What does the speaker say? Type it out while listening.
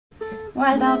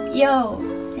What up, yo?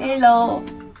 Hello,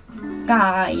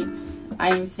 guys.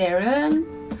 I'm Seren,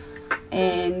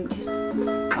 and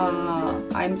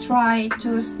I'm trying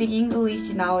to speak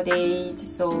English nowadays,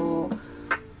 so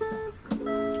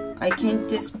I can't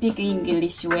speak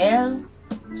English well.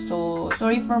 So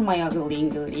sorry for my ugly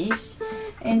English.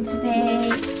 And today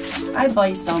I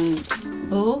buy some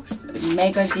books,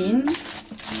 magazine.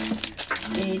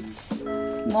 It's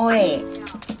Moe.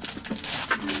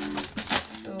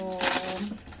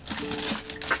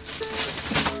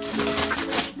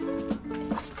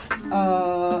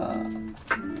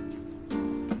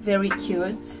 Very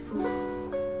cute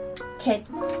kids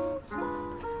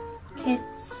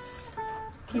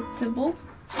book.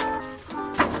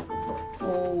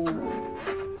 Oh,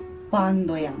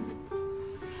 반도양.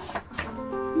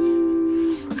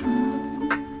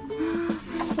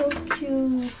 So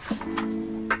cute.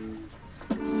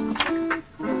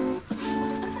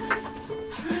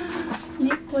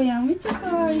猫やんめっちゃ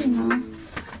可愛いな。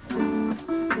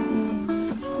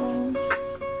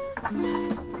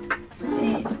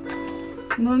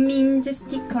Moomin's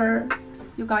sticker,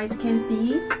 you guys can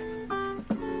see.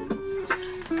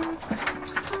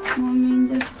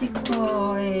 Moomin's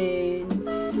sticker, and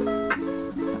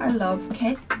I love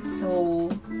cat, so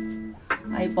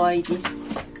I buy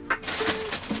this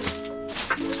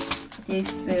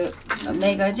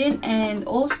magazine, and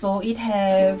also it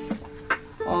have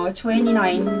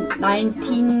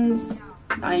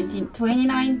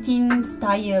 2019's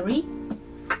diary.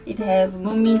 It have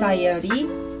Moomin diary.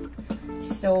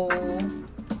 So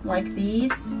like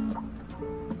this.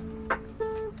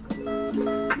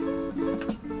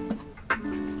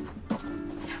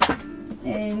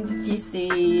 And this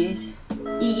is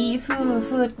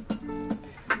Food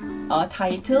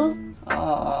title,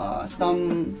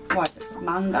 some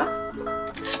manga.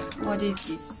 What is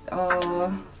this?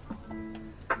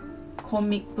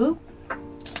 Comic book.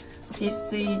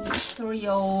 This is story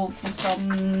of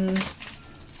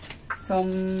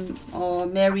some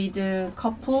married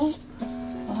couple,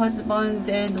 husband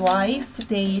and wife.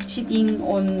 They cheating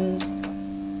on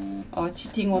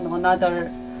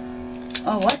another.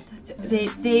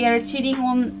 They are cheating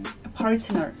on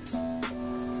partner.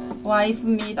 Wife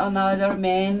meet another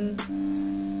man,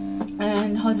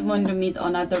 and husband meet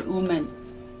another woman.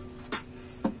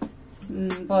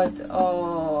 But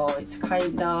it's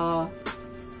kinda.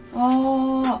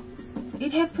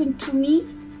 It happened to me.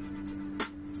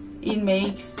 It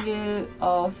makes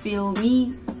feel me,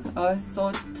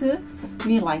 thought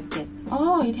me like that.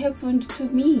 Oh, it happened to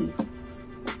me.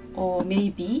 Or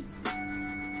maybe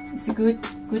it's a good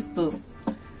book.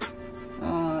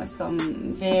 Some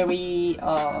very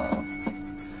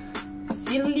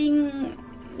feeling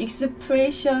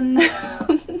expression.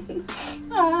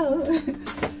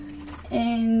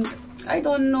 And I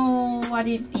don't know what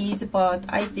it is, but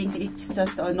I think it's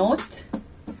just a note,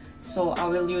 so I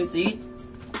will use it.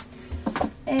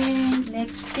 And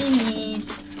next thing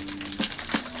is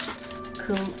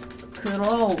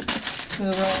Crow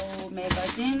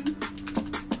magazine.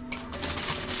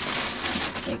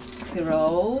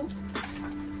 Crow.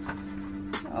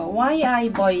 Why I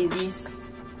buy this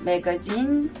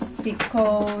magazine?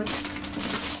 Because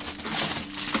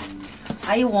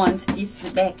I want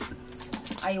this bag.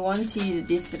 I wanted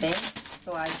this bag,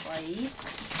 so I buy it.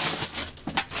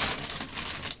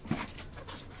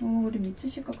 俺3つ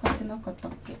しか買ってなかった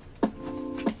っけ。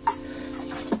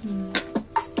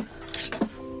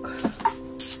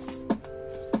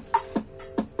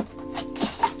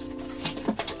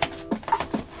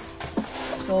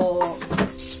そっか。So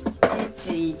this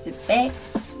is a bag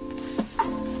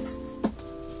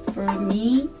for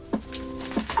me,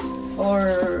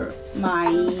 for my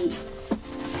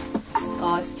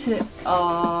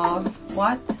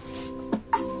what?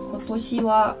 今年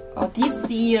は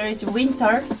this year's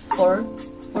winter, for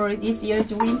this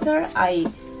year's winter I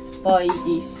buy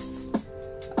this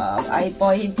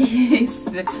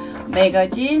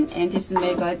magazine, and this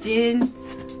magazine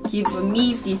give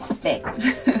me this bag.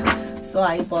 So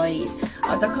I buy it.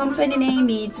 The company name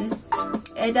is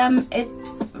Edam et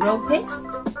Rope.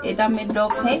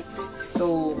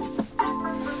 So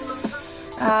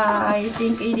I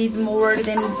think it is more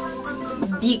than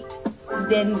big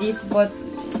than this, but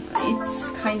it's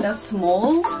kind of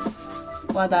small.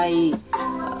 What I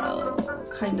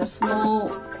kind of small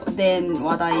than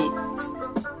what I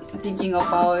thinking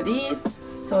about it.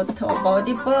 Thought about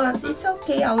it, but it's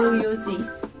okay. I will use it.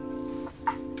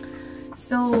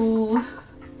 So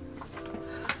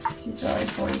these are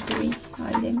for 3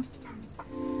 items.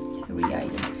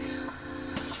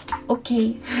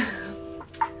 Okay.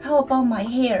 How about my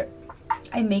hair?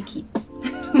 I make it.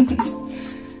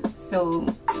 So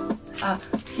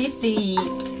this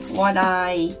is what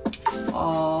I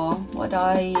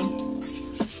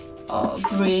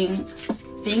bring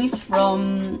things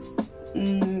from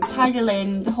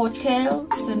Thailand hotel.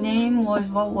 The name was,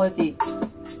 what was it?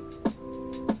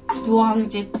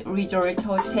 Duangjit Resort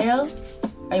Hotel.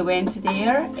 I went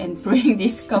there and bring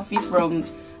this coffee from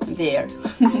there.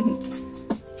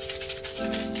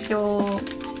 So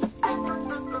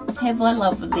have a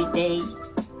lovely day.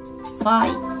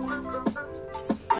 Bye.